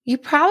You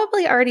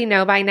probably already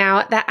know by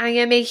now that I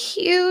am a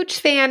huge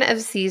fan of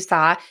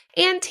Seesaw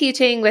and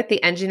teaching with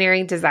the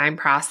engineering design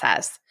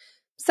process.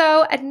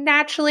 So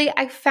naturally,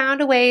 I found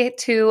a way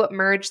to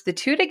merge the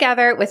two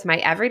together with my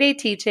everyday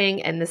teaching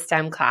in the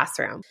STEM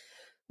classroom.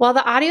 While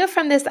the audio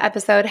from this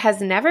episode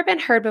has never been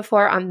heard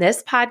before on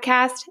this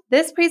podcast,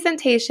 this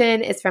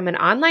presentation is from an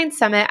online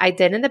summit I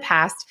did in the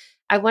past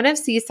at one of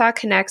Seesaw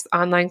Connect's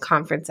online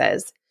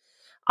conferences.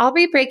 I'll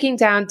be breaking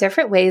down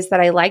different ways that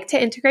I like to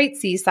integrate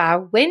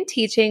Seesaw when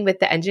teaching with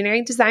the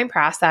engineering design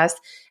process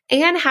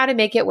and how to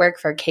make it work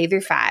for K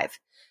through 5.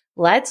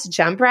 Let's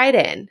jump right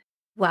in.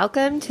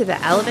 Welcome to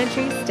the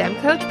Elementary STEM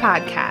Coach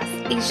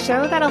Podcast, a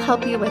show that'll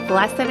help you with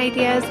lesson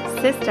ideas,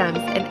 systems,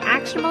 and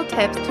actionable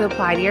tips to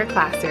apply to your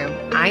classroom.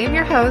 I am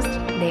your host,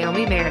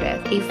 Naomi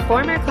Meredith, a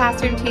former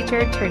classroom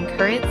teacher turned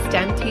current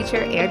STEM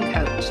teacher and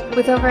coach.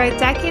 With over a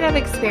decade of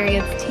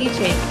experience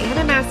teaching and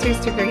a master's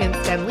degree in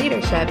STEM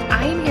leadership,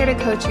 I am here to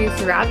coach you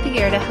throughout the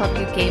year to help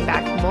you gain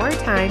back more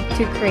time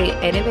to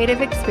create innovative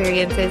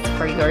experiences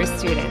for your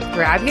students.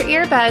 Grab your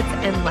earbuds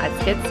and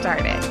let's get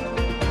started.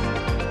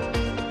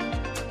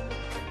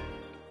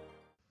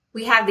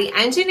 We have the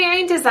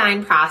engineering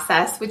design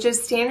process, which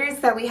is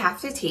standards that we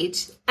have to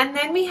teach. And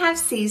then we have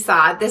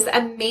Seesaw, this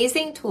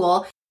amazing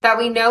tool that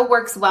we know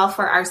works well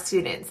for our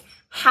students.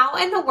 How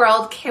in the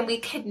world can we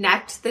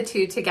connect the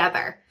two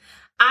together?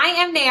 I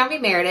am Naomi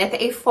Meredith,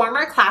 a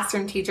former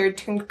classroom teacher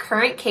turned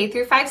current K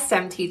through 5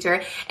 STEM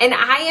teacher, and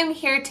I am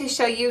here to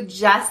show you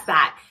just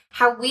that,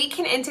 how we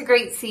can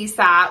integrate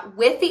Seesaw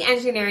with the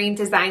engineering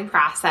design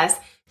process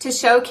to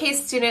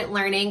showcase student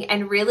learning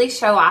and really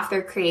show off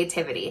their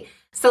creativity.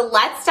 So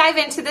let's dive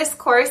into this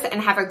course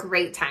and have a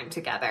great time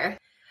together.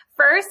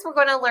 First, we're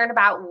going to learn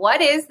about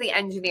what is the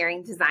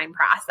engineering design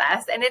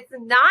process, and it's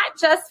not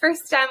just for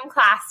STEM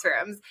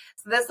classrooms.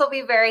 So this will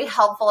be very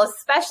helpful,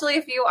 especially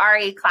if you are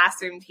a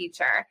classroom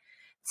teacher.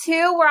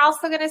 2, we're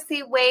also going to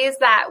see ways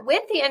that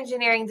with the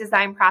engineering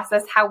design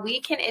process, how we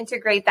can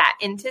integrate that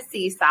into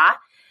Seesaw.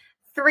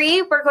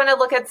 3, we're going to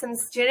look at some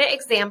student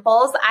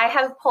examples. I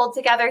have pulled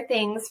together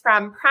things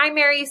from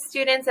primary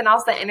students and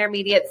also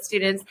intermediate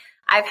students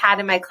I've had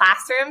in my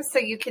classroom, so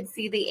you could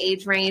see the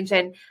age range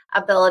and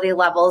ability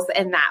levels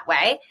in that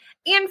way.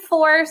 And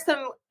 4,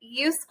 some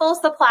useful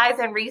supplies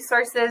and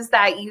resources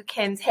that you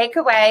can take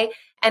away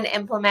and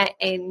implement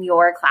in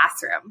your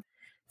classroom.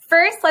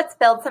 First, let's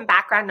build some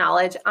background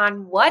knowledge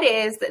on what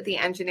is the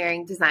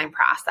engineering design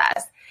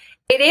process.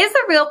 It is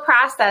a real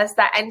process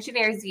that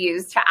engineers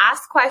use to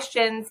ask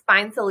questions,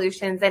 find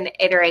solutions, and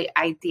iterate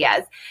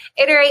ideas.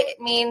 Iterate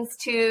means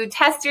to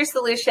test your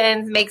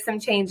solutions, make some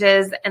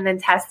changes, and then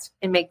test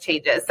and make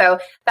changes. So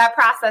that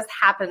process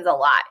happens a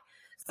lot.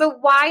 So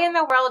why in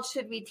the world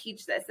should we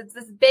teach this? It's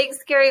this big,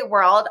 scary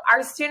world.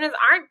 Our students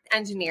aren't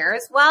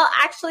engineers. Well,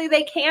 actually,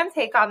 they can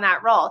take on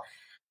that role.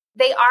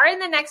 They are in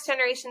the next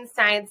generation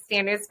science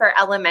standards for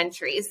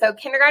elementary. So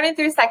kindergarten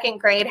through 2nd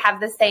grade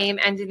have the same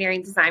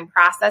engineering design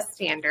process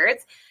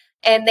standards,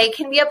 and they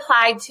can be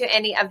applied to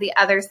any of the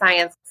other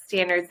science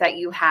standards that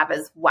you have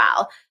as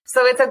well.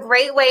 So it's a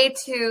great way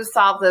to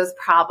solve those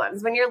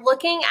problems. When you're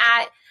looking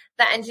at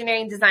the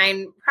engineering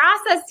design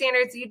process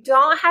standards, you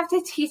don't have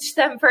to teach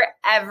them for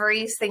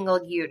every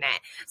single unit.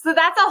 So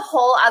that's a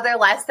whole other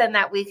lesson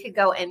that we could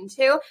go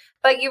into,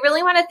 but you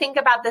really want to think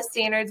about the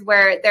standards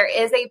where there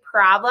is a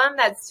problem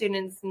that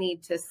students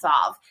need to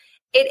solve.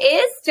 It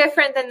is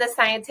different than the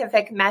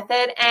scientific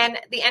method, and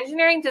the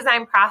engineering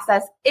design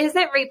process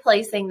isn't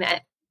replacing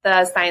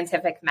the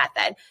scientific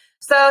method.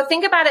 So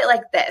think about it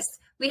like this.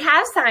 We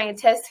have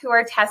scientists who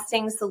are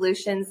testing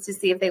solutions to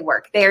see if they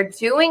work. They're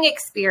doing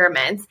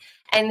experiments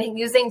and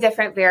using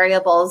different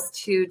variables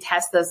to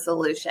test those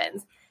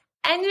solutions.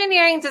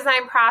 Engineering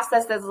design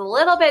process is a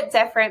little bit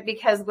different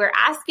because we're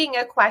asking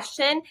a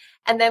question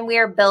and then we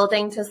are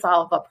building to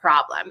solve a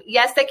problem.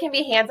 Yes, it can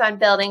be hands-on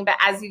building, but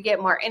as you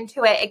get more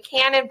into it, it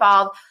can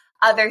involve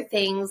other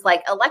things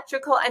like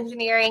electrical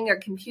engineering or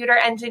computer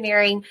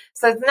engineering.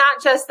 So it's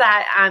not just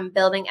that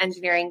building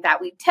engineering that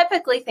we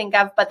typically think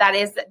of, but that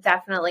is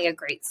definitely a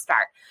great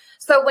start.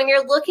 So when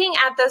you're looking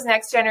at those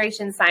next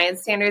generation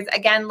science standards,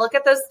 again, look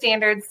at those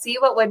standards, see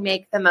what would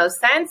make the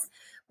most sense.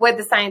 Would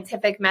the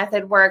scientific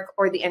method work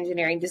or the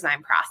engineering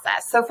design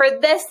process? So for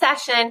this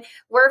session,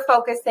 we're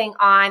focusing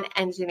on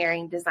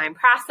engineering design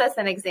process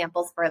and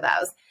examples for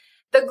those.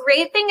 The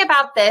great thing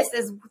about this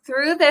is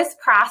through this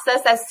process,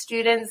 as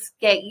students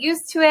get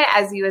used to it,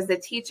 as you as a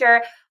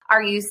teacher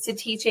are used to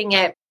teaching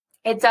it,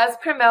 it does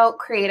promote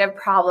creative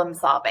problem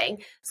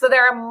solving. So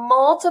there are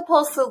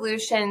multiple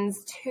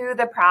solutions to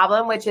the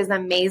problem, which is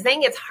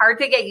amazing. It's hard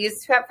to get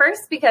used to at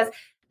first because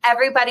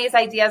everybody's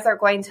ideas are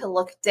going to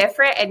look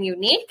different and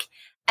unique.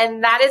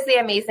 And that is the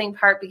amazing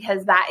part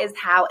because that is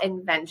how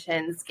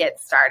inventions get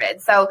started.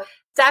 So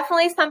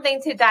definitely something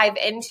to dive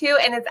into,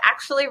 and it's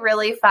actually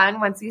really fun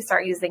once you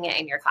start using it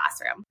in your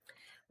classroom.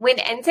 When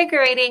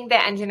integrating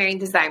the engineering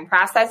design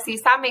process,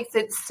 Seesaw makes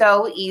it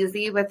so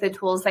easy with the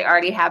tools they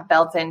already have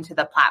built into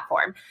the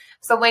platform.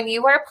 So when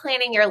you are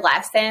planning your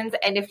lessons,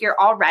 and if you're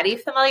already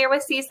familiar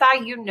with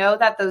Seesaw, you know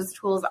that those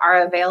tools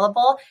are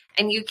available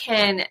and you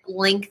can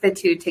link the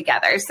two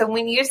together. So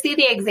when you see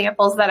the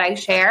examples that I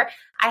share,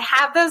 I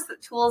have those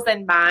tools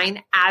in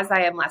mind as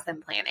I am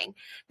lesson planning.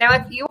 Now,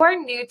 if you are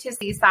new to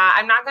Seesaw,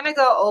 I'm not going to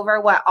go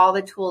over what all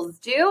the tools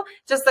do,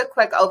 just a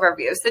quick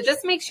overview. So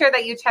just make sure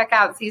that you check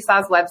out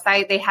Seesaw's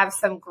website. They have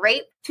some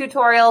great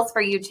tutorials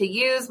for you to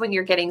use when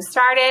you're getting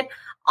started.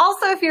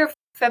 Also, if you're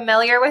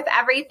familiar with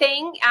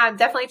everything,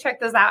 definitely check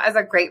those out as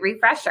a great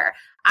refresher.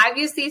 I've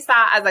used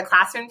Seesaw as a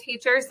classroom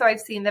teacher, so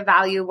I've seen the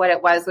value of what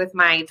it was with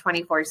my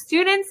 24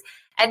 students.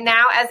 And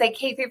now as a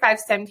K-5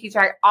 STEM teacher,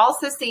 I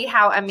also see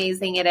how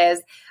amazing it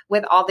is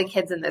with all the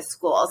kids in this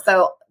school.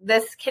 So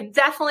this can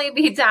definitely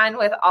be done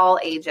with all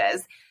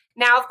ages.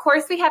 Now, of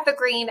course, we have the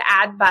green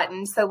add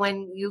button. So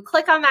when you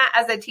click on that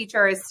as a teacher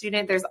or a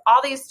student, there's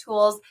all these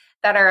tools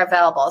that are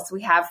available. So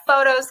we have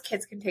photos,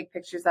 kids can take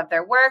pictures of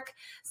their work,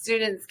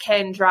 students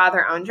can draw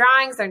their own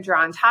drawings or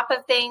draw on top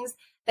of things.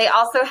 They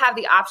also have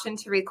the option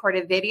to record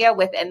a video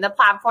within the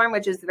platform,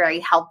 which is very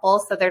helpful.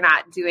 So they're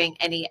not doing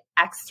any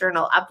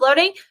external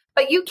uploading,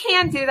 but you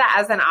can do that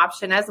as an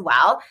option as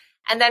well.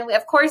 And then,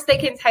 of course, they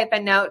can type a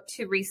note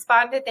to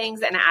respond to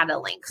things and add a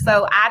link.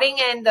 So adding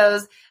in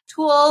those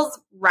tools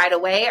right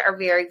away are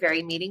very,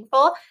 very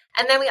meaningful.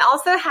 And then we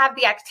also have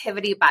the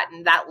activity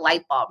button, that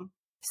light bulb.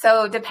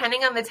 So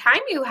depending on the time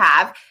you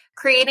have,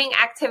 creating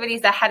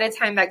activities ahead of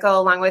time that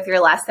go along with your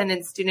lesson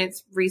and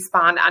students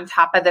respond on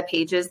top of the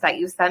pages that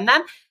you send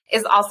them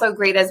is also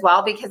great as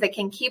well, because it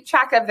can keep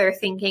track of their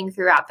thinking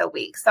throughout the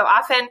week. So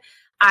often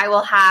I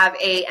will have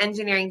a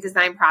engineering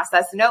design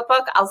process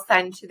notebook I'll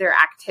send to their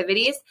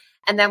activities,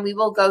 and then we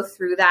will go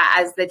through that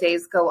as the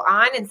days go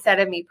on. Instead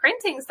of me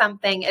printing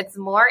something, it's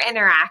more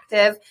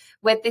interactive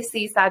with the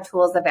Seesaw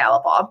tools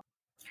available.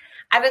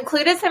 I've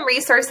included some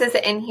resources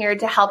in here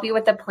to help you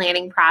with the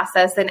planning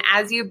process and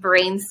as you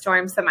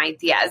brainstorm some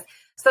ideas.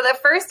 So the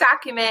first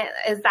document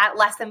is that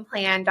lesson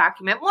plan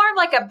document, more of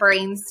like a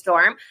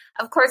brainstorm.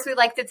 Of course, we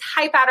like to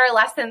type out our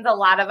lessons, a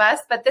lot of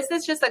us, but this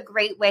is just a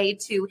great way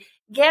to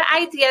get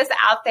ideas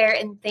out there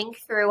and think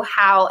through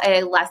how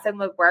a lesson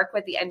would work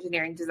with the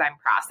engineering design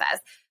process.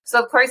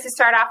 So of course, you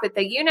start off with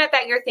the unit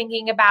that you're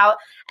thinking about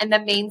and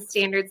the main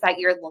standards that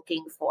you're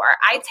looking for.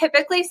 I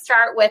typically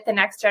start with the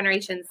next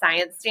generation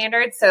science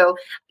standard. So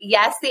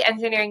yes, the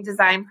engineering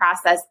design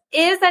process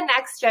is a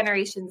next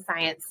generation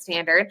science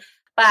standard,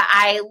 but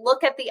I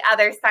look at the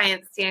other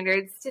science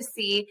standards to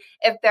see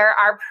if there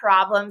are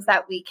problems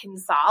that we can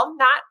solve.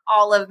 Not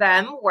all of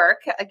them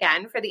work,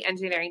 again, for the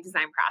engineering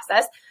design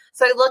process.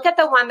 So I look at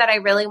the one that I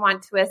really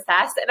want to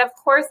assess. And of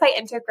course, I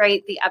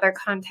integrate the other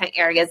content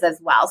areas as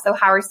well. So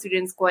how are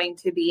students going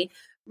to be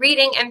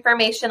reading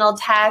informational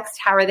text?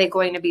 How are they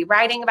going to be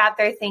writing about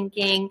their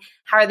thinking?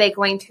 How are they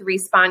going to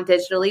respond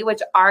digitally,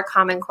 which are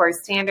Common Core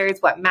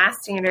standards? What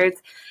math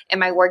standards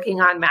am I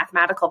working on?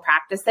 Mathematical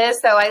practices.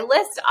 So I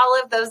list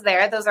all of those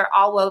there. Those are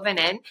all woven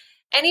in.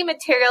 Any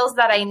materials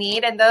that I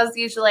need, and those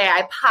usually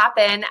I pop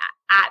in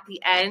at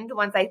the end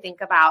once I think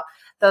about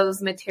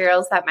those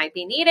materials that might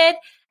be needed.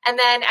 And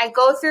then I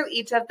go through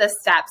each of the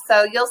steps.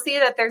 So you'll see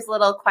that there's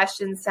little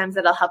question stems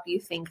that'll help you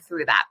think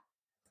through that.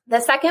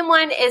 The second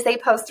one is a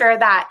poster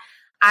that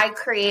I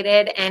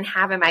created and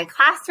have in my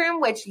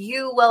classroom, which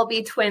you will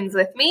be twins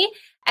with me.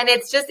 And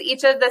it's just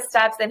each of the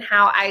steps and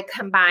how I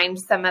combined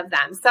some of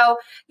them. So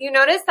you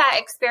notice that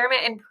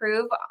experiment and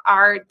prove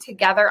are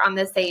together on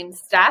the same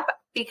step,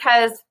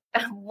 because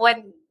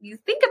when you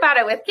think about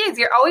it with kids,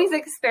 you're always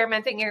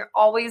experimenting, you're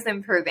always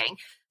improving.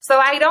 So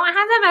I don't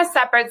have them as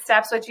separate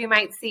steps, which you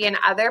might see in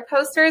other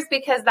posters,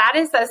 because that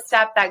is a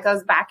step that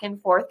goes back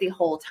and forth the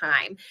whole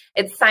time.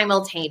 It's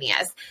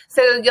simultaneous.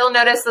 So you'll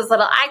notice those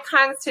little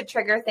icons to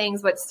trigger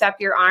things, what step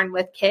you're on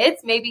with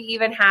kids. Maybe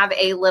even have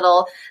a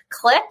little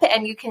clip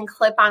and you can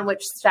clip on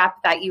which step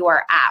that you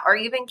are at. Or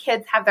even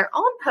kids have their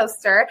own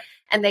poster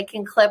and they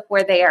can clip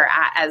where they are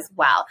at as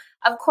well.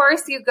 Of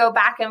course, you go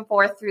back and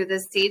forth through the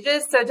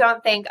stages. So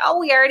don't think, oh,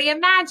 we already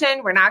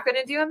imagined. We're not going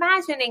to do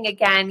imagining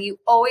again. You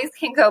always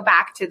can go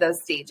back to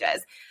those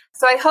stages.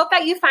 So I hope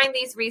that you find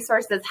these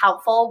resources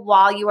helpful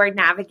while you are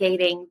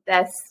navigating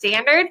the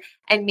standard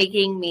and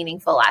making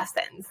meaningful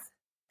lessons.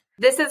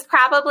 This is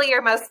probably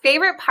your most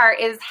favorite part,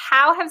 is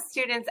how have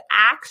students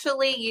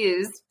actually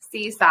used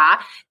Seesaw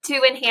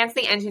to enhance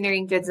the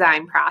engineering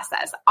design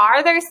process?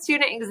 Are there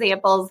student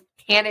examples?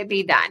 Can it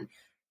be done?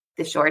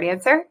 The short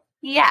answer,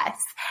 yes.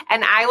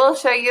 And I will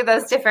show you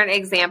those different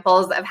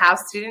examples of how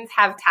students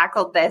have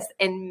tackled this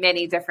in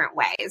many different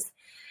ways.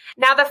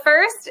 Now, the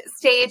first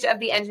stage of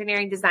the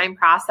engineering design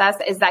process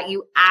is that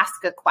you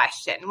ask a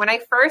question. When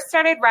I first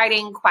started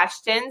writing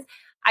questions,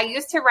 I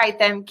used to write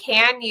them,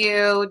 can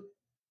you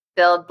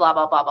build blah,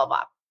 blah, blah, blah,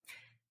 blah.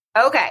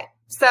 Okay,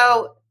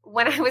 so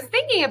when I was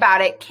thinking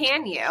about it,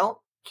 can you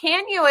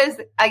is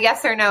a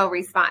yes or no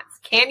response.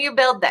 Can you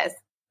build this?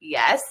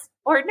 Yes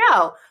or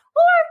no.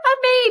 Or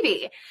a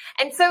maybe.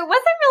 And so it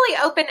wasn't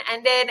really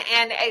open-ended,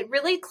 and it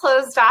really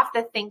closed off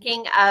the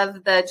thinking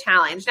of the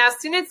challenge. Now,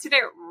 students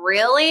didn't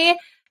really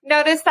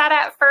Notice that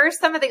at first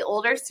some of the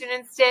older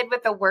students did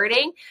with the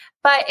wording,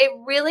 but it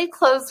really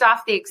closed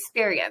off the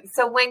experience.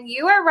 So when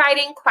you are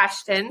writing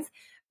questions,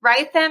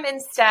 write them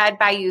instead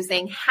by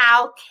using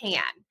how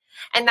can.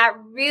 And that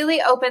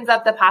really opens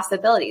up the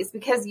possibilities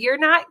because you're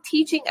not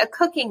teaching a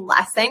cooking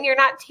lesson. You're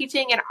not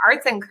teaching an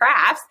arts and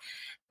crafts.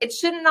 It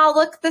shouldn't all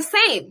look the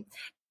same.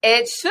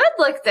 It should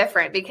look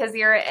different because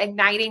you're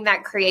igniting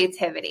that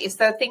creativity.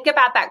 So think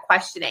about that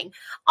questioning.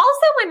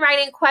 Also, when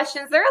writing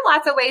questions, there are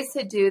lots of ways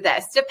to do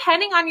this.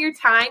 Depending on your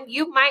time,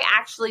 you might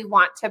actually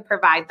want to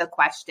provide the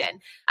question.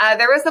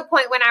 There was a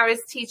point when I was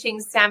teaching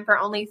STEM for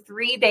only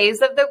 3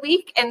 days of the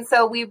week. And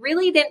so we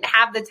really didn't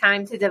have the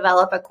time to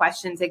develop a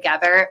question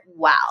together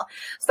well.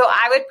 So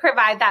I would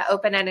provide that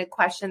open-ended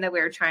question that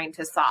we were trying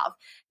to solve.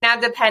 Now,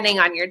 depending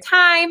on your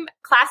time,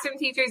 classroom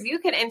teachers, you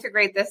can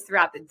integrate this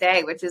throughout the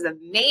day, which is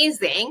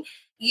amazing.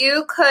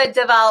 You could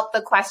develop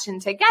the question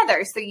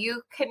together. So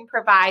you can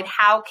provide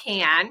how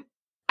can,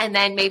 and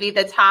then maybe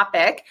the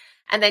topic,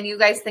 and then you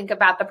guys think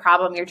about the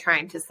problem you're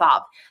trying to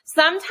solve.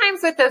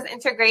 Sometimes with those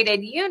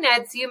integrated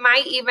units, you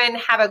might even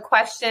have a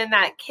question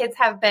that kids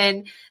have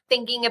been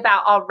thinking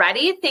about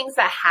already, things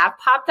that have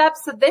popped up.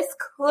 So this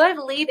could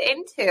lead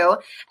into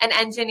an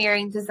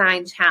engineering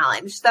design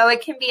challenge. So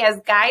it can be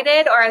as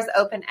guided or as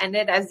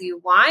open-ended as you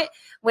want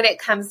when it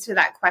comes to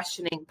that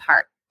questioning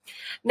part.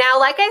 Now,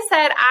 like I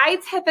said, I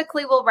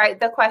typically will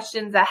write the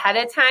questions ahead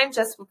of time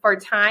just for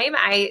time.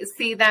 I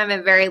see them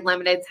in very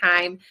limited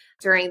time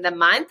during the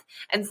month.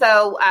 And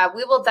so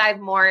we will dive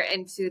more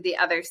into the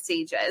other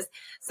stages.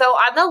 So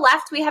on the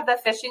left, we have the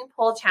fishing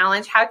pole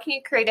challenge. How can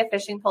you create a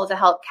fishing pole to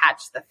help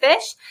catch the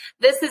fish?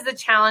 This is a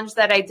challenge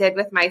that I did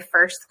with my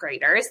first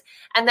graders.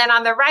 And then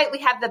on the right, we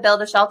have the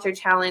build a shelter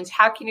challenge.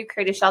 How can you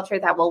create a shelter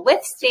that will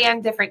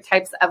withstand different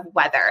types of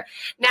weather?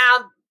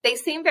 Now, they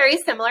seem very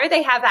similar.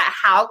 They have that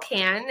how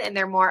can, and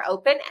they're more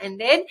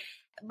open-ended.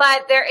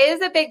 But there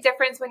is a big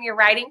difference when you're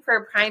writing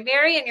for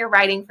primary and you're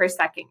writing for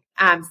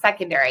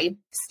secondary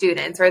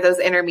students or those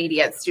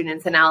intermediate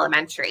students in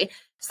elementary.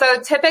 So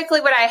typically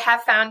what I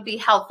have found be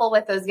helpful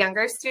with those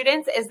younger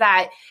students is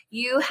that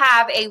you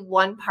have a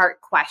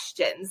one-part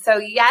question. So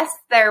yes,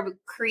 their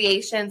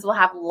creations will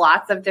have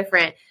lots of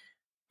different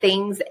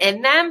things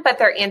in them, but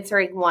they're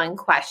answering one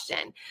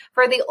question.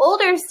 For the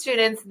older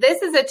students,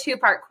 this is a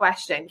two-part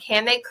question.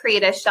 Can they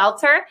create a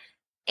shelter?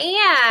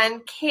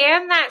 And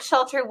can that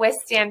shelter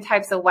withstand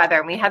types of weather?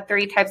 And we had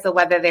 3 types of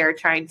weather they were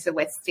trying to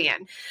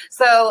withstand.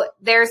 So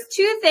there's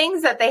 2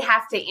 things that they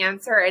have to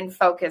answer and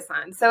focus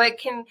on. So it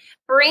can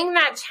bring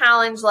that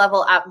challenge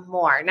level up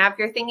more. Now, if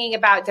you're thinking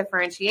about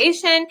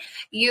differentiation,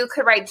 you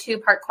could write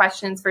 2-part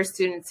questions for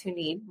students who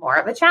need more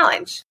of a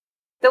challenge.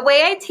 The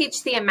way I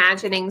teach the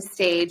imagining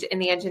stage in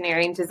the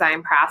engineering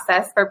design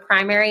process for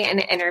primary and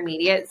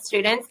intermediate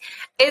students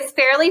is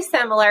fairly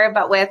similar,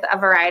 but with a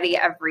variety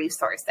of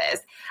resources.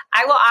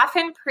 I will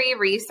often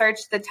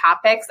pre-research the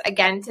topics,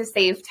 again, to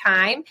save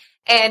time,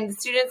 and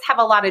students have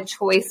a lot of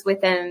choice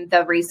within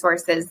the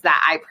resources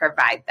that I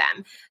provide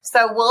them.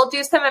 So we'll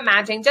do some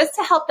imagining just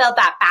to help build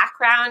that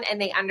background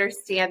and they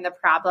understand the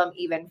problem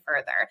even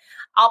further.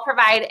 I'll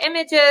provide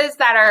images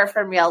that are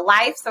from real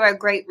life. So a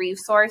great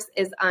resource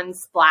is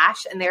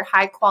Unsplash, and they're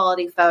high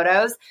quality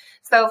photos.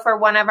 So for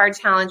one of our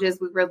challenges,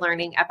 we were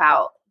learning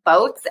about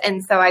boats.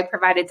 And so I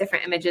provided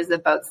different images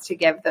of boats to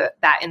give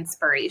that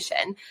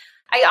inspiration.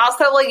 I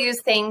also will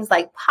use things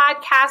like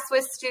podcasts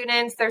with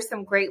students. There's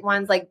some great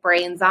ones like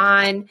Brains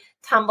On,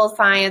 Tumble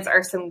Science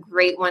are some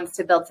great ones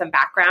to build some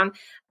background.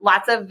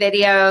 Lots of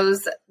videos,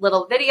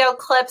 little video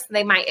clips, and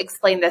they might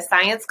explain the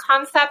science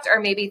concept or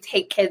maybe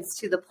take kids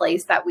to the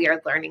place that we are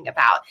learning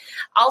about.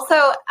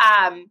 Also,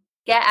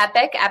 Get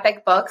Epic.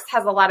 Epic Books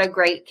has a lot of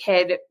great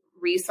kid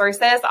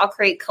resources. I'll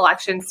create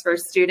collections for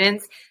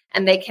students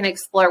and they can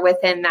explore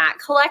within that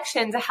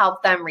collection to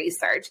help them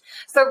research.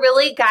 So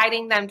really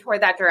guiding them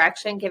toward that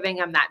direction, giving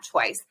them that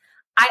choice.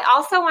 I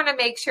also want to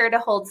make sure to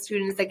hold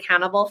students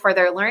accountable for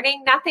their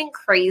learning, nothing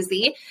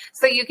crazy.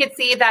 So you can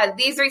see that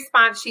these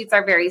response sheets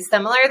are very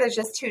similar. There's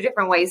just 2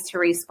 different ways to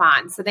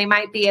respond. So they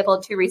might be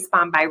able to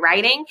respond by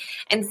writing,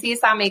 and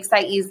Seesaw makes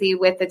that easy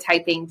with the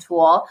typing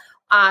tool.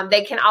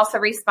 They can also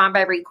respond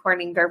by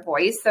recording their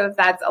voice, so if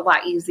that's a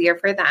lot easier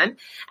for them.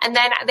 And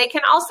then they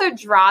can also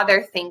draw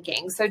their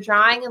thinking. So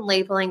drawing and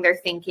labeling their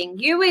thinking,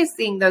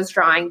 using those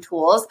drawing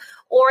tools,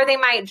 or they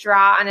might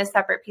draw on a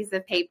separate piece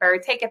of paper,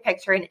 take a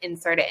picture and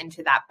insert it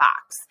into that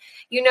box.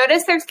 You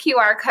notice there's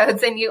QR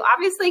codes, and you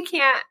obviously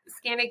can't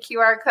scan a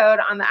QR code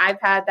on the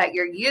iPad that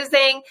you're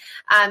using.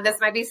 This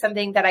might be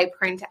something that I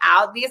print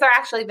out. These are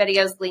actually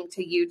videos linked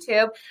to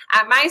YouTube.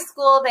 At my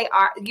school,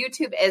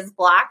 YouTube is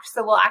blocked,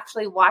 so we'll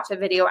actually watch a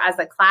video as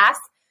a class,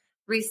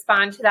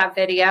 respond to that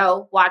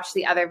video, watch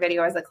the other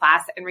video as a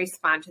class, and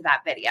respond to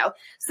that video.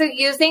 So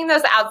using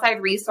those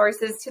outside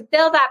resources to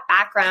build that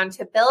background,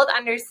 to build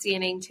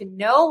understanding, to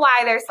know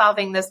why they're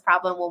solving this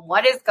problem and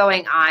what is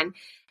going on,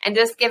 and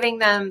just giving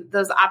them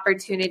those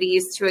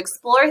opportunities to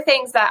explore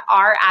things that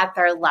are at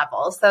their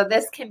level. So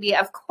this can be,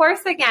 of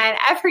course, again,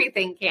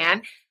 everything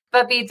can.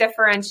 but be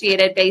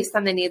differentiated based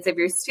on the needs of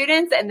your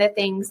students and the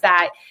things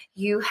that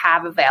you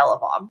have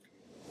available.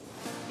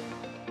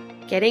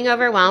 Getting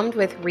overwhelmed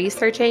with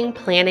researching,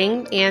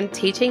 planning, and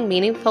teaching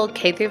meaningful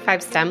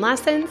K-5 STEM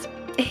lessons?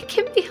 It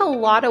can be a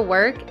lot of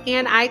work,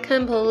 and I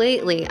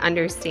completely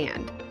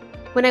understand.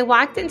 When I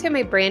walked into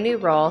my brand new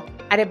role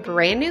at a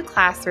brand new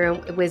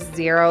classroom with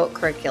zero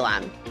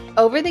curriculum,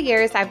 over the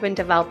years, I've been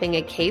developing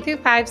a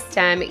K-5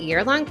 STEM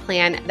year-long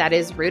plan that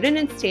is rooted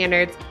in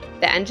standards,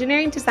 the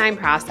engineering design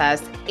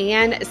process,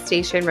 and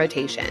station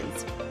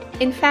rotations.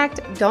 In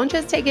fact, don't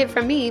just take it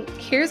from me.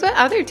 Here's what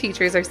other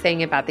teachers are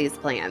saying about these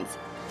plans.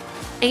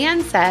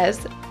 Anne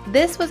says,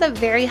 "This was a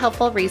very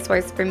helpful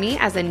resource for me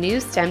as a new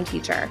STEM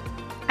teacher.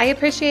 I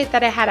appreciate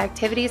that it had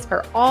activities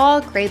for all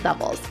grade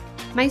levels.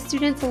 My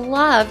students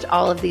loved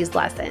all of these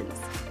lessons."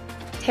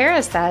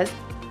 Tara says,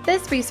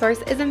 "This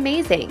resource is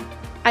amazing.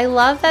 I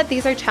love that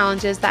these are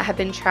challenges that have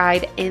been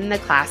tried in the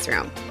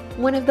classroom.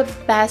 One of the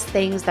best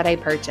things that I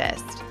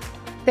purchased.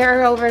 There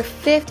are over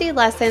 50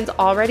 lessons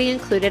already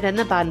included in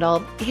the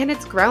bundle, and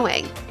it's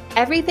growing.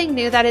 Everything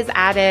new that is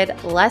added,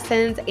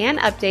 lessons, and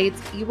updates,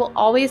 you will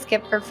always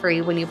get for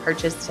free when you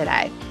purchase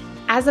today.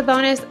 As a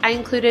bonus, I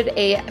included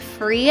a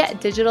free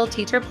digital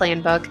teacher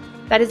plan book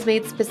that is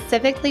made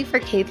specifically for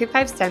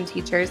K-5 STEM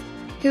teachers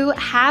who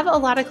have a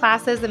lot of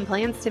classes and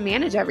plans to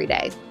manage every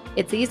day.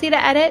 It's easy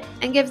to edit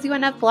and gives you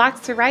enough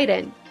blocks to write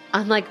in,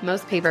 unlike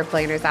most paper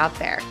planners out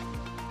there.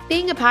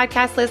 Being a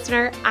podcast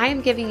listener, I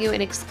am giving you an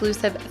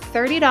exclusive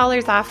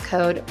 $30 off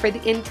code for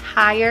the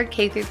entire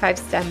K-5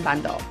 STEM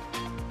bundle.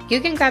 You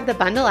can grab the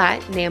bundle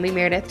at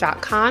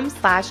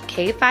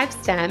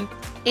naomimeredith.com/K5STEM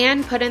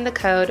and put in the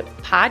code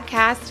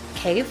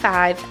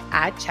PODCASTK5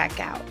 at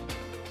checkout.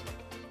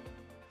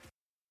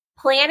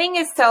 Planning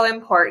is so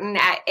important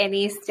at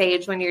any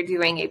stage when you're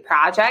doing a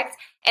project,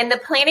 and the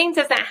planning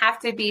doesn't have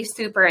to be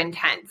super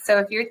intense. So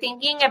if you're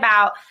thinking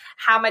about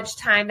how much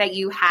time that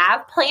you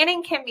have,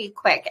 planning can be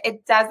quick.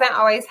 It doesn't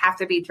always have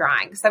to be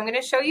drawing. So I'm going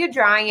to show you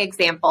drawing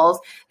examples,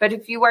 but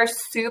if you are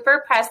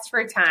super pressed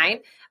for time,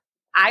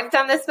 I've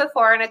done this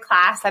before in a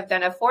class. I've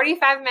done a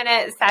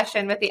 45-minute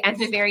session with the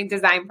engineering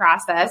design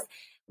process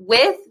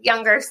with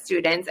younger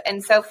students.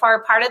 And so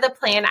for part of the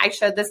plan, I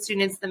showed the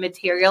students the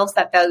materials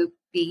that they'll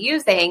be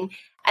using.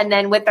 And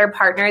then with their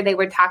partner, they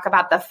would talk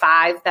about the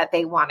 5 that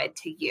they wanted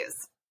to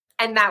use.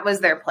 And that was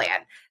their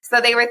plan.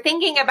 So they were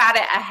thinking about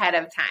it ahead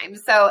of time.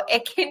 So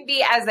it can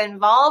be as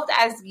involved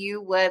as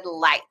you would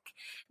like.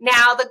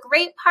 Now, the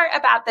great part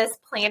about this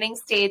planning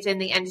stage in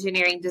the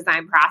engineering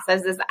design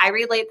process is I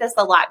relate this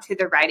a lot to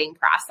the writing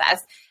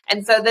process.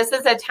 And so this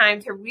is a time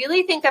to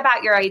really think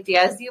about your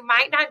ideas. You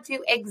might not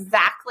do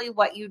exactly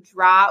what you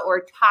draw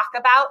or talk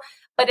about,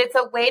 but it's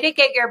a way to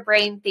get your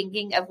brain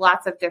thinking of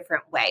lots of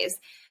different ways.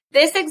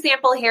 This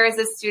example here is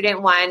a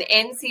student one.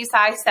 In Seesaw,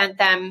 I sent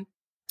them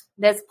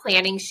this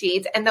planning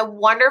sheet. And the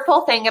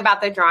wonderful thing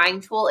about the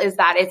drawing tool is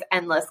that it's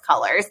endless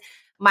colors.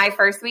 My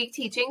first week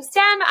teaching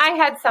STEM, I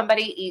had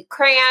somebody eat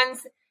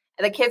crayons.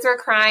 The kids were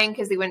crying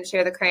because he wouldn't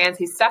share the crayons.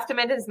 He stuffed them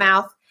in his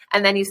mouth,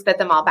 and then he spit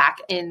them all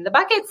back in the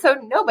bucket so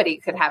nobody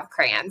could have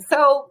crayons.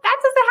 So that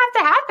doesn't have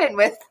to happen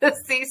with the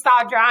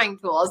Seesaw drawing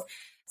tools.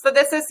 So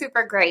this is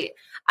super great.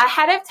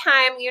 Ahead of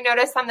time, you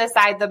notice on the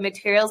side the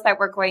materials that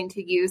we're going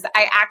to use,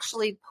 I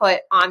actually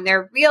put on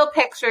there real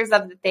pictures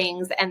of the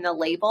things and the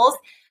labels.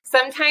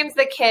 Sometimes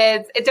the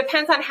kids, it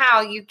depends on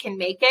how you can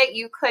make it.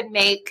 You could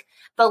make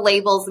the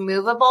labels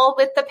movable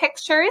with the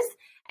pictures.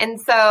 And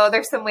so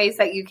there's some ways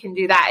that you can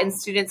do that. And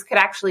students could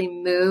actually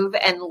move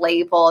and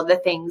label the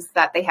things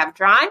that they have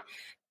drawn.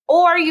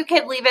 Or you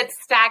could leave it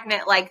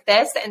stagnant like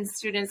this and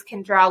students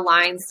can draw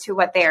lines to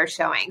what they are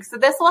showing. So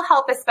this will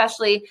help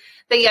especially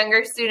the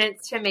younger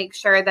students to make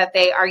sure that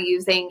they are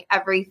using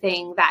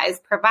everything that is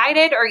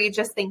provided, or you're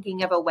just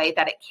thinking of a way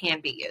that it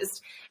can be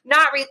used.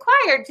 Not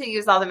required to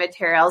use all the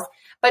materials,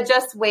 but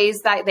just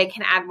ways that they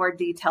can add more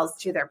details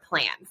to their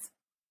plans.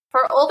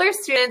 For older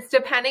students,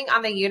 depending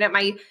on the unit,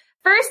 my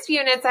first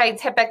units I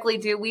typically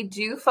do, we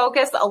do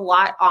focus a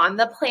lot on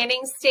the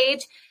planning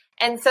stage.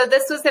 And so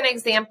this was an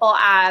example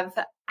of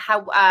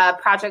how a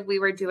project we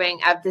were doing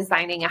of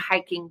designing a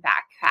hiking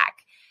backpack.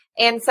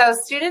 And so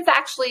students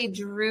actually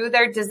drew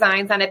their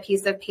designs on a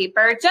piece of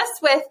paper.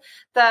 Just with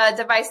the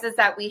devices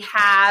that we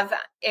have,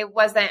 it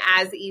wasn't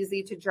as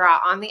easy to draw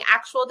on the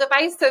actual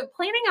device. So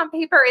planning on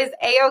paper is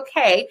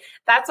A-okay.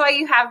 That's why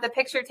you have the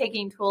picture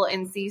taking tool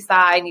in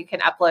Seesaw and you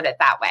can upload it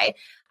that way.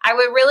 I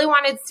would really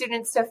wanted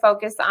students to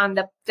focus on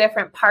the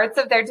different parts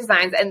of their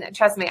designs. And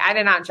trust me, I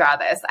did not draw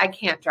this. I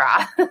can't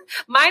draw.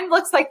 Mine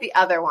looks like the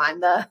other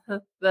one,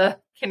 the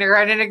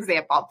kindergarten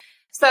example.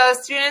 So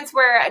students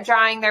were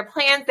drawing their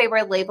plans, they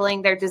were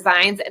labeling their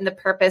designs and the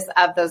purpose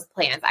of those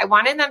plans. I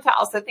wanted them to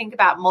also think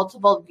about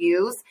multiple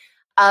views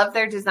of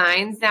their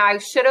designs. Now, I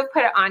should have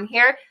put it on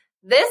here.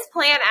 This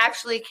plan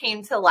actually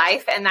came to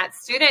life and that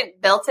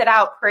student built it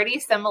out pretty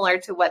similar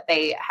to what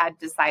they had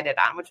decided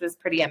on, which was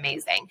pretty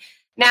amazing.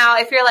 Now,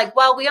 if you're like,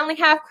 well, we only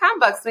have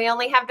Chromebooks, we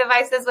only have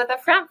devices with a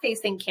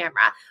front-facing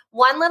camera.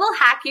 One little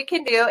hack you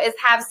can do is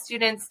have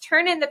students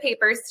turn in the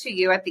papers to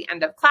you at the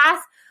end of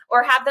class,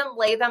 or have them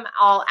lay them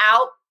all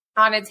out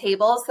on a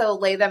table. So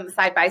lay them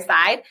side by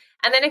side.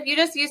 And then if you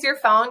just use your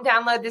phone,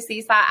 download the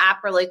Seesaw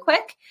app really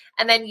quick,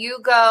 and then you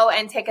go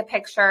and take a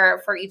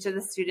picture for each of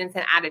the students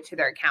and add it to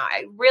their account.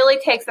 It really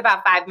takes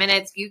about 5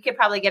 minutes. You could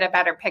probably get a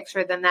better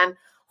picture than them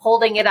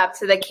holding it up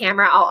to the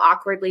camera all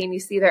awkwardly and you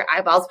see their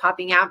eyeballs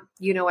popping out.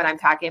 You know what I'm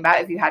talking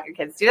about if you have your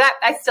kids do that.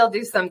 I still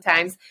do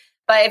sometimes.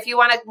 But if you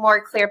want a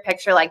more clear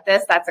picture like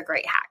this, that's a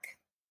great hack.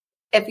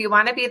 If you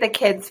want to be the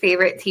kids'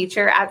 favorite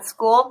teacher at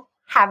school,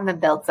 have them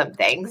build some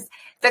things.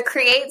 The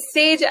create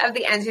stage of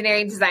the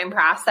engineering design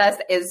process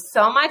is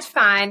so much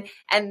fun,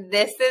 and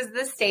this is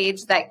the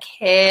stage that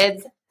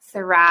kids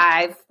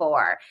thrive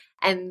for,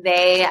 and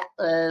they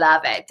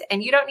love it.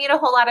 And you don't need a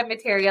whole lot of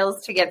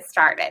materials to get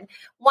started.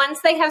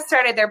 Once they have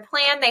started their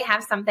plan, they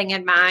have something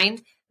in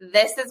mind.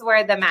 This is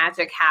where the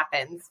magic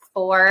happens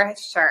for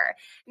sure.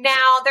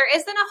 Now, there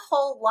isn't a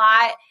whole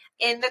lot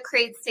in the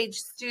create stage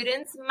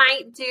students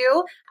might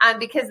do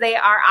because they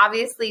are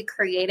obviously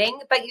creating,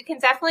 but you can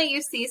definitely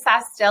use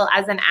Seesaw still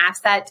as an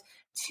asset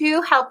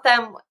to help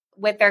them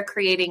with their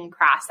creating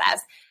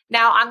process.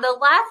 Now, on the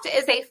left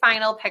is a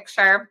final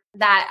picture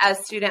that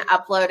a student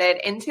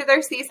uploaded into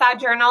their Seesaw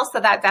journal. So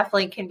that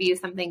definitely can be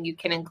something you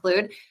can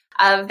include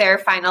of their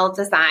final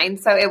design.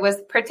 So it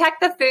was Protect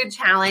the Food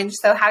Challenge.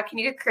 So how can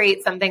you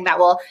create something that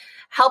will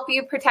help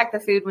you protect the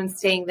food when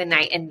staying the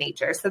night in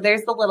nature? So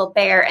there's the little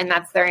bear, and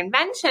that's their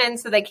invention,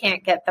 so they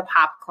can't get the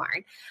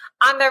popcorn.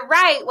 On the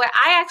right, what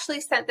I actually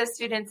sent the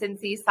students in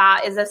Seesaw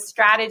is a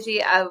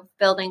strategy of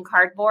building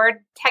cardboard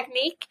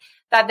technique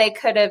that they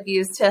could have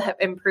used to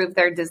improve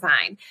their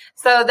design.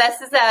 So this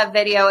is a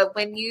video.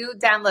 When you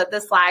download the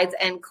slides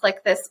and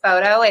click this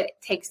photo, it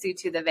takes you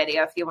to the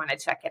video if you want to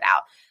check it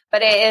out.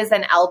 But it is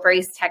an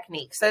L-brace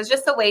technique. So it's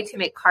just a way to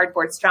make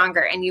cardboard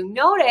stronger. And you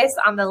notice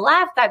on the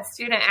left that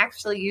student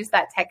actually used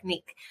that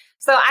technique.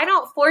 So I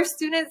don't force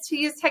students to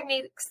use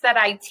techniques that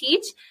I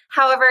teach.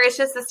 However, it's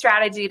just a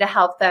strategy to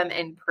help them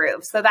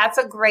improve. So that's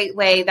a great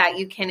way that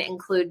you can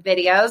include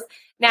videos.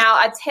 Now,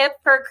 a tip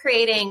for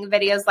creating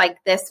videos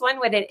like this one,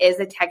 when it is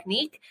a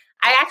technique,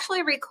 I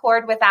actually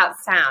record without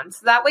sound.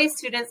 So that way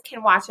students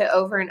can watch it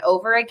over and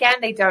over again.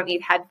 They don't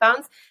need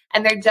headphones,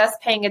 and they're just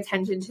paying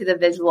attention to the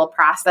visual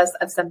process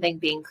of something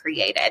being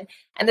created.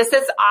 And this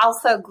is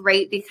also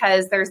great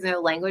because there's no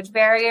language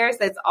barriers.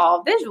 It's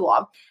all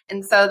visual.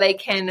 And so they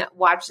can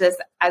watch this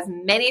as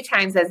many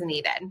times as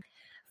needed.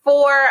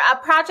 For a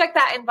project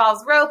that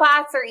involves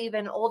robots or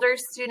even older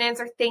students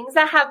or things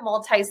that have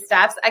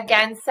multi-steps,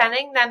 again,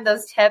 sending them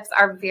those tips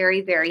are very,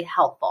 very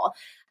helpful.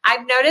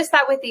 I've noticed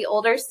that with the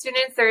older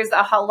students, there's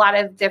a whole lot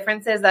of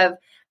differences of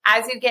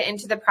as you get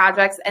into the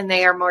projects and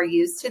they are more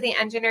used to the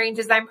engineering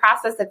design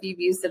process, if you've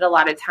used it a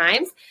lot of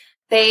times,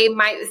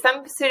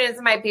 some students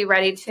might be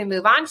ready to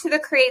move on to the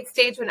create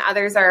stage when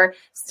others are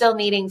still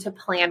needing to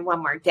plan one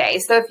more day.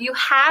 So if you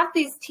have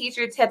these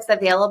teacher tips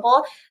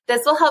available,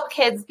 this will help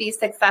kids be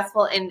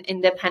successful and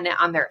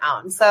independent on their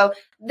own. So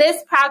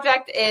this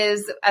project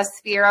is a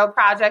Sphero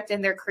project,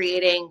 and they're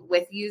creating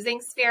with using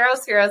Sphero.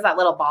 Sphero is that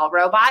little ball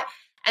robot.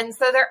 And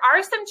so there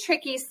are some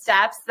tricky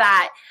steps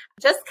that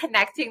just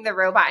connecting the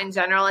robot in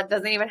general, it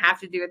doesn't even have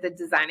to do with the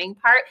designing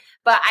part,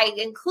 but I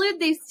include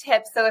these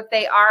tips so if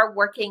they are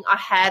working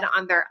ahead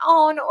on their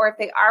own, or if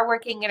they are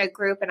working in a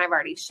group and I've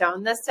already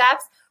shown the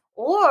steps,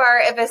 or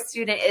if a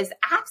student is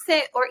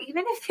absent, or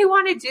even if they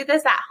want to do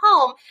this at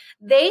home,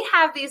 they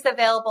have these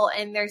available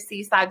in their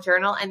Seesaw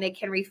journal and they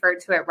can refer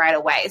to it right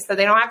away. So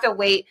they don't have to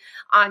wait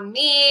on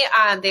me.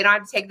 They don't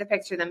have to take the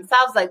picture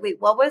themselves. Like,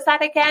 wait, what was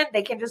that again?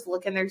 They can just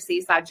look in their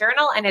Seesaw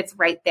journal and it's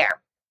right there.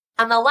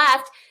 On the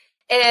left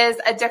is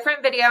a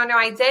different video. Now,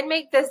 I did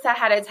make this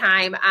ahead of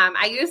time.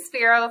 I use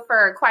Sphero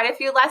for quite a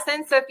few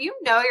lessons. So if you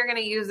know you're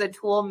going to use a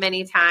tool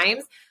many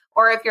times,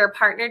 or if your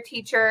partner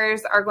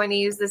teachers are going to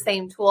use the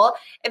same tool,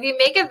 if you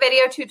make a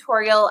video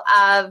tutorial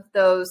of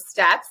those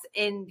steps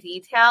in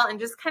detail and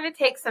just kind of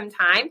take some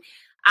time,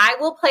 I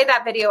will play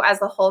that video as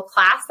a whole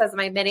class as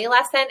my mini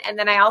lesson. And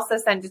then I also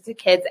send it to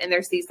kids in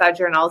their Seesaw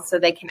journals so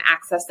they can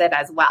access it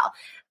as well.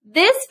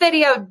 This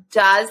video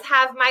does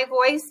have my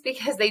voice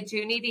because they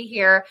do need to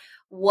hear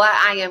what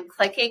I am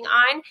clicking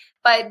on,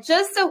 but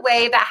just a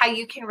way that how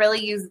you can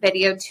really use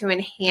video to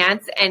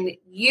enhance, and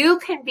you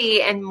can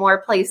be in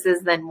more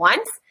places than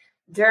once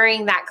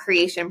during that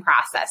creation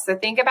process. So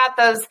think about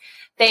those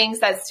things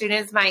that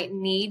students might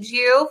need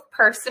you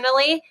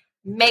personally,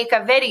 make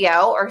a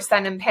video or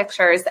send them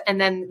pictures, and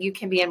then you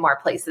can be in more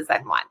places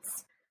than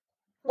once.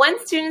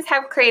 Once students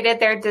have created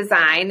their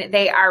design,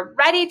 they are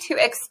ready to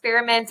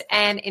experiment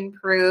and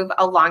improve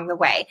along the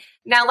way.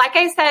 Now, like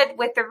I said,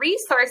 with the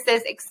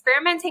resources,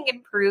 experimenting and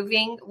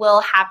improving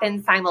will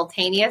happen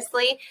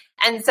simultaneously.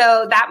 And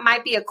so that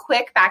might be a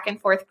quick back and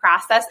forth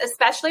process,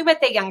 especially with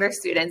the younger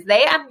students.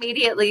 They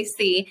immediately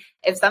see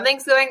if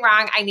something's going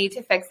wrong, I need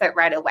to fix it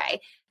right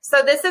away.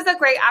 So this is a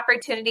great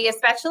opportunity,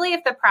 especially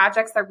if the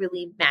projects are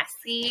really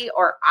messy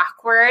or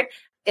awkward,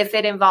 if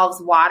it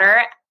involves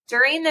water.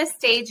 During this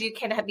stage, you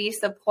can be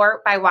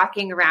support by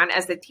walking around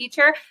as a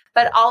teacher,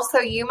 but also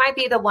you might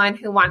be the one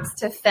who wants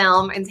to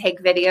film and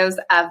take videos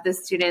of the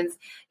students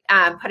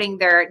putting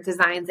their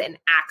designs in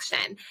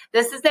action.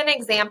 This is an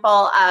example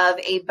of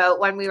a boat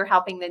when we were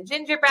helping the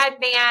gingerbread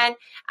man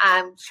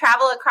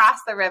travel across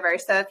the river.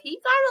 So if he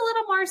got a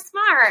little more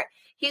smart,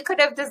 he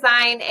could have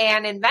designed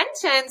an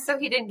invention so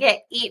he didn't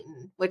get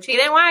eaten, which he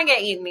didn't want to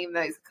get eaten even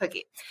though he's a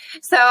cookie.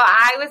 So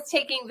I was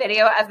taking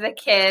video of the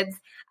kids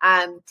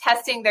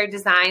testing their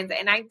designs,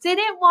 and I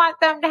didn't want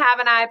them to have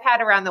an iPad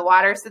around the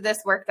water, so this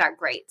worked out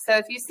great. So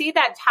if you see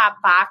that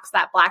top box,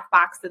 that black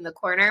box in the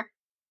corner,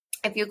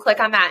 if you click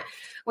on that,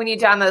 when you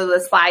download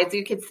the slides,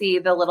 you can see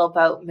the little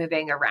boat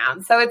moving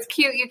around. So it's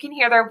cute. You can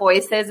hear their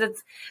voices.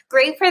 It's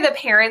great for the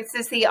parents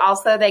to see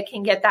also. They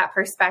can get that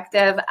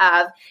perspective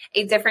of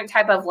a different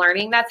type of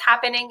learning that's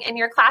happening in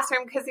your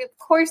classroom because, of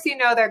course, you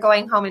know they're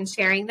going home and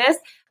sharing this,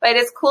 but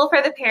it's cool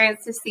for the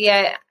parents to see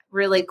it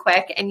really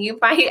quick, and you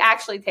might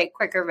actually take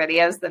quicker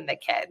videos than the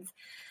kids.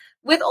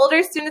 With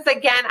older students,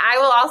 again, I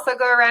will also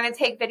go around and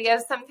take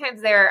videos.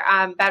 Sometimes they're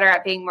better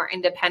at being more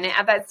independent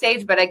at that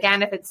stage. But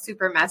again, if it's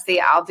super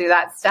messy, I'll do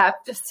that stuff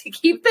just to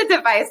keep the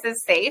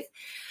devices safe.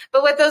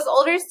 But with those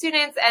older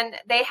students, and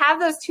they have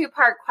those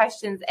two-part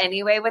questions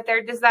anyway with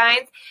their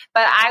designs,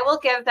 but I will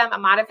give them a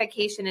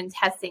modification and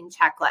testing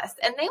checklist.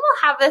 And they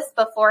will have this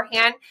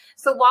beforehand.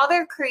 So while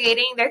they're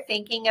creating, they're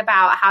thinking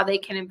about how they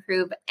can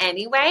improve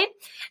anyway.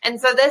 And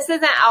so this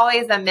isn't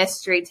always a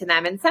mystery to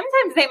them. And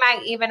sometimes they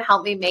might even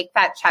help me make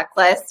that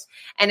checklist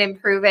and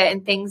improve it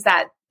and things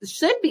that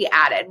should be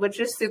added, which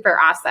is super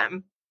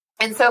awesome.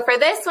 And so for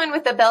this one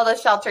with the Build a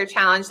Shelter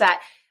Challenge that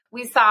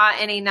we saw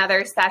in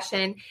another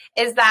session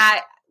is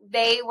that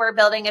they were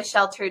building a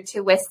shelter to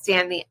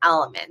withstand the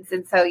elements.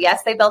 And so,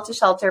 yes, they built a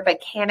shelter,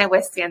 but can it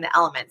withstand the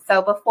elements?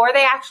 So before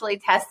they actually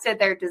tested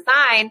their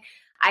design,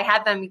 I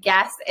had them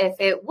guess if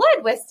it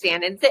would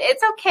withstand. And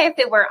it's okay if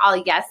they were all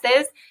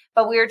yeses,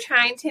 but we were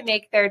trying to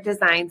make their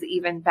designs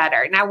even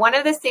better. Now, one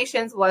of the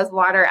stations was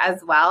water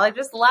as well. I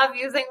just love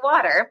using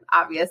water,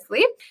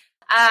 obviously.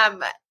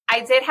 I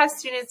did have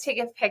students take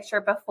a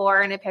picture before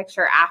and a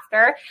picture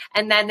after,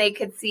 and then they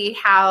could see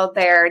how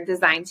their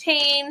design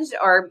changed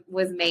or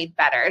was made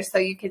better. So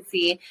you could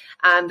see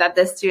that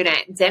the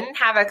student didn't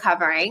have a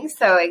covering,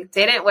 so it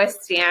didn't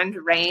withstand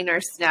rain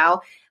or snow,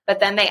 but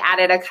then they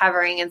added a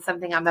covering and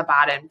something on the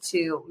bottom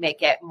to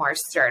make it more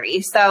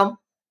sturdy. So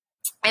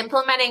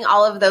implementing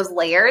all of those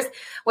layers,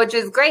 which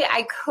is great.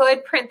 I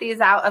could print these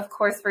out, of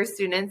course, for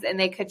students, and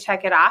they could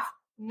check it off.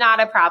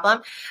 Not a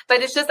problem,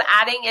 but it's just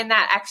adding in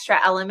that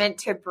extra element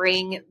to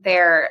bring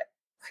their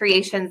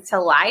creations to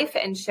life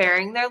and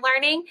sharing their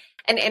learning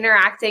and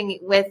interacting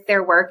with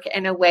their work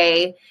in a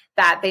way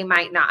that they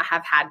might not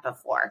have had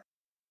before.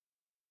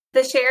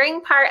 The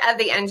sharing part of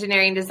the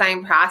engineering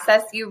design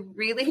process, you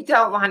really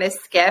don't want to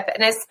skip,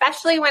 and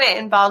especially when it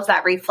involves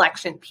that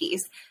reflection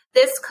piece.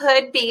 This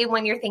could be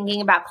when you're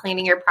thinking about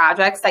planning your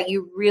projects that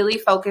you really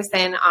focus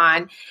in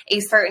on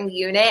a certain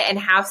unit and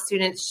how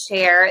students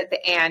share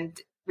and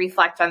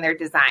reflect on their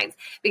designs,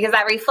 because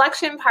that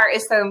reflection part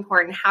is so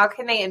important. How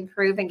can they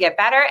improve and get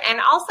better? And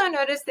also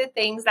notice the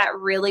things that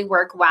really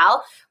work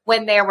well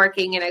when they're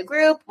working in a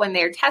group, when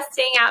they're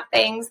testing out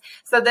things.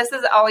 So this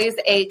is always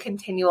a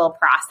continual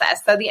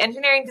process. So the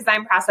engineering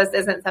design process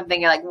isn't something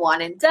you're like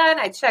one and done.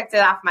 I checked it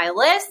off my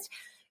list.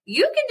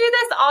 You can do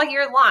this all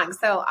year long.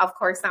 So of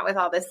course, not with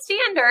all the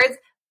standards,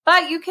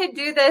 but you could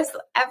do this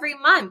every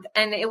month,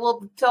 and it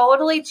will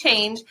totally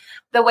change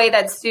the way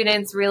that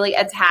students really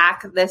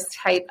attack this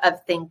type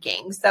of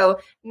thinking. So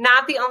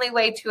not the only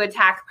way to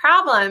attack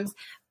problems,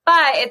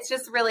 but it's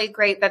just really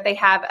great that they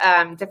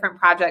have different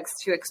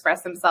projects to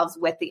express themselves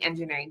with the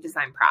engineering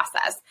design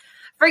process.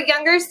 For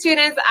younger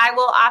students,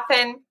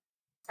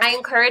 I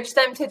encourage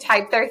them to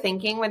type their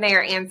thinking when they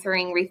are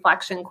answering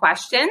reflection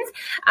questions.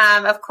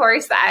 Of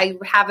course, I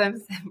have them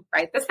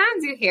write the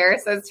sounds you hear,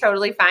 so it's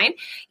totally fine.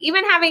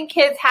 Even having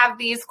kids have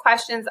these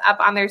questions up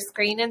on their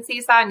screen in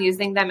Seesaw and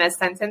using them as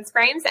sentence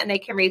frames, and they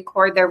can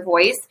record their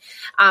voice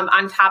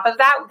on top of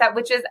that,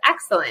 which is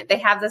excellent. They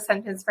have the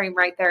sentence frame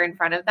right there in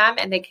front of them,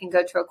 and they can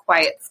go to a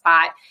quiet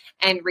spot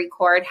and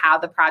record how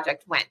the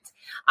project went.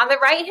 On the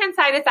right-hand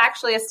side, it's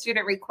actually a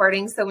student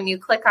recording, so when you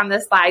click on the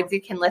slides,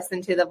 you can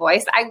listen to the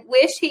voice. I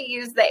wish he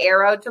used the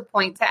arrow to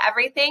point to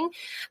everything,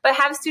 but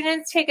have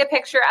students take a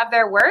picture of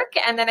their work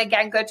and then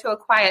again go to a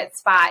quiet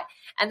spot,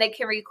 and they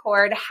can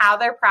record how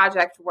their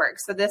project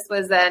works. So this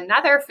was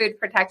another food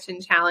protection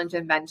challenge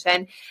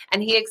invention,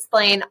 and he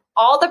explained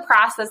all the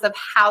process of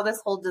how this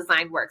whole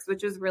design works,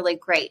 which was really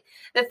great.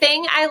 The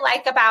thing I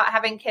like about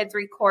having kids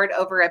record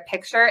over a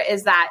picture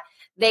is that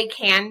they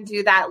can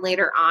do that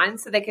later on.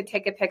 So they could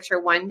take a picture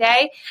one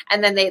day,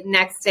 and then the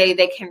next day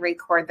they can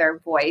record their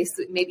voice.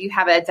 Maybe you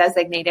have a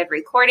designated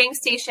recording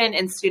station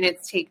and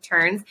students take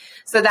turns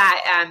so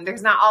that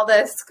there's not all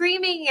the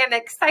screaming and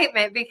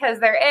excitement, because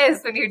there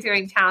is when you're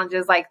doing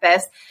challenges like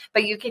this,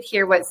 but you could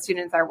hear what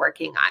students are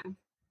working on.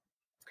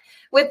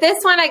 With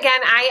this one, again,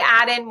 I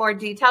add in more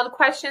detailed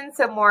questions,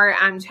 so more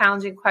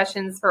challenging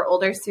questions for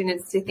older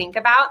students to think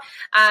about.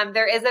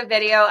 There is a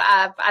video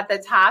up at the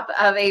top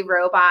of a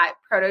robot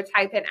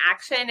prototype in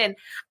action, and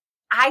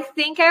I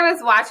think I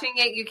was watching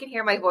it. You can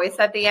hear my voice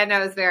at the end. I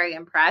was very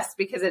impressed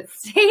because it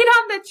stayed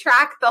on the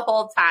track the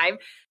whole time.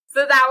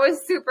 So that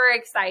was super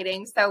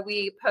exciting. So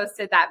we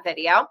posted that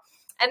video.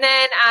 And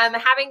then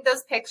having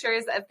those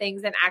pictures of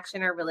things in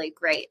action are really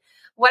great.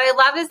 What I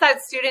love is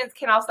that students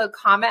can also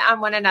comment on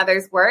one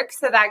another's work.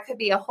 So that could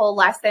be a whole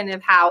lesson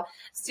of how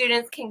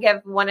students can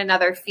give one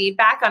another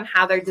feedback on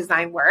how their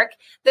design work.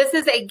 This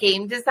is a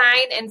game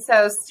design. And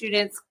so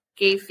students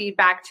gave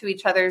feedback to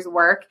each other's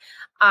work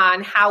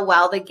on how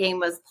well the game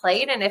was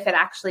played and if it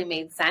actually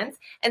made sense.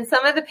 And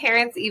some of the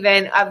parents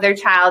even of their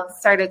child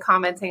started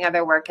commenting on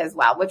their work as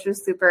well, which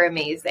was super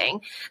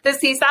amazing. The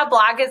Seesaw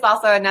blog is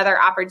also another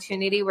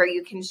opportunity where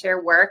you can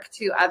share work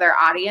to other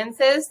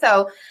audiences.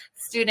 So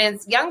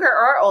students, younger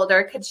or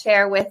older, could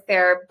share with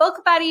their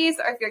book buddies,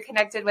 or if you're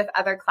connected with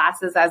other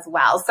classes as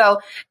well.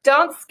 So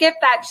don't skip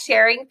that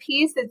sharing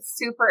piece. It's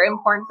super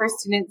important for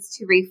students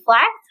to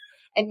reflect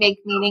and make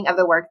meaning of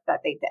the work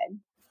that they did.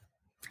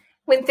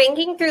 When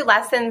thinking through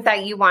lessons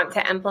that you want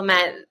to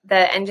implement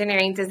the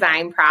engineering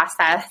design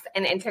process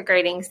and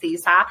integrating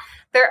Seesaw,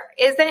 there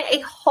isn't a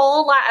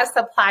whole lot of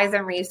supplies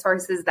and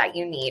resources that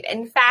you need.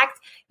 In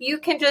fact, you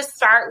can just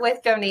start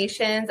with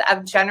donations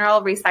of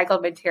general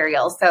recycled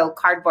materials. So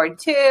cardboard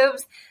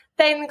tubes,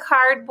 thin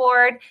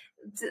cardboard,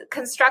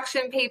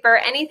 construction paper,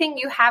 anything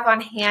you have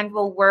on hand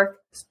will work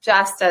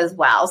just as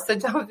well. So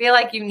don't feel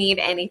like you need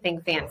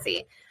anything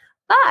fancy.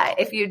 But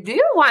if you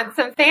do want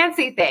some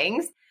fancy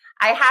things,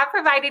 I have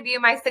provided you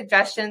my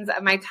suggestions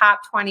of my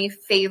top 20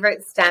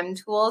 favorite STEM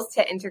tools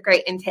to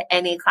integrate into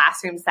any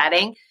classroom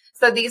setting.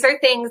 So these are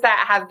things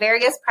that have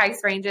various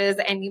price ranges,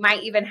 and you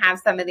might even have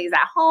some of these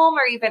at home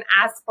or even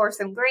ask for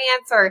some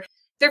grants or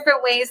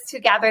different ways to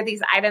gather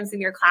these items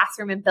in your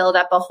classroom and build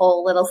up a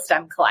whole little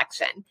STEM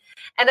collection.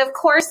 And of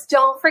course,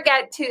 don't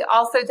forget to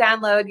also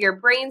download your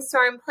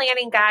brainstorm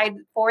planning guide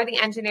for the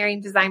engineering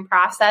design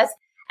process,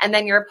 and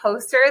then your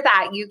poster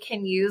that you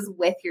can use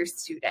with your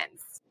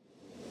students.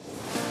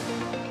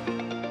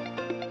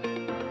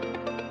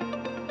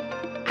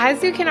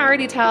 As you can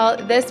already tell,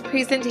 this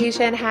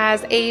presentation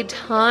has a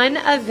ton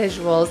of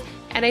visuals,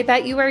 and I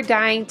bet you are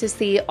dying to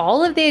see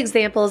all of the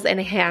examples and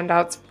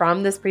handouts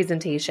from this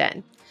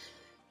presentation.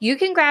 You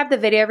can grab the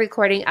video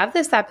recording of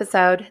this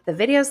episode, the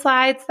video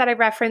slides that I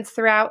referenced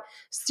throughout,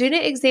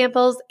 student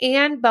examples,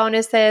 and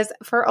bonuses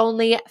for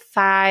only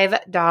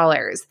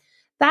 $5.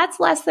 That's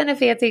less than a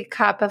fancy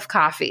cup of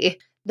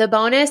coffee. The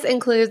bonus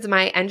includes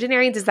my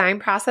engineering design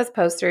process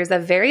posters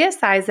of various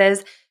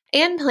sizes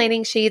and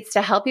planning sheets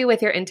to help you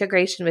with your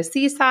integration with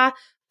Seesaw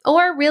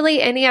or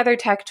really any other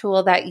tech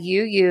tool that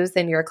you use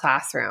in your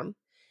classroom.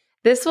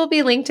 This will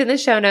be linked in the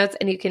show notes,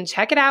 and you can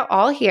check it out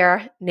all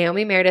here,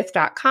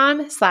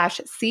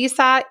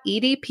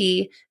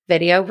 naomimeredith.com/seesawedp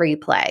video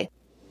replay.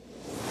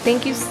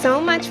 Thank you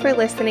so much for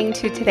listening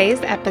to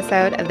today's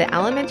episode of the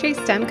Elementary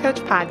STEM Coach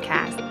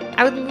Podcast.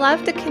 I would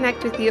love to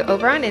connect with you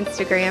over on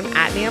Instagram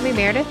at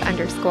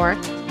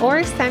 @NaomiMeredith_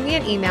 or send me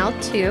an email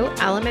to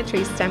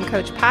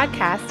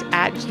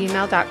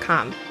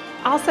elementarystemcoachpodcast@gmail.com.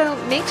 Also,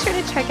 make sure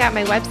to check out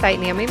my website,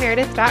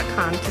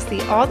 naomimeredith.com, to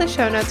see all the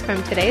show notes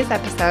from today's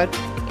episode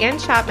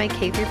and shop my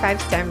K-5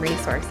 STEM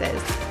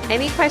resources.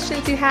 Any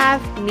questions you have,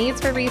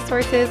 needs for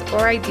resources,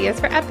 or ideas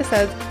for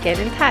episodes, get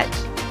in touch.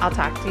 I'll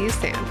talk to you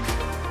soon.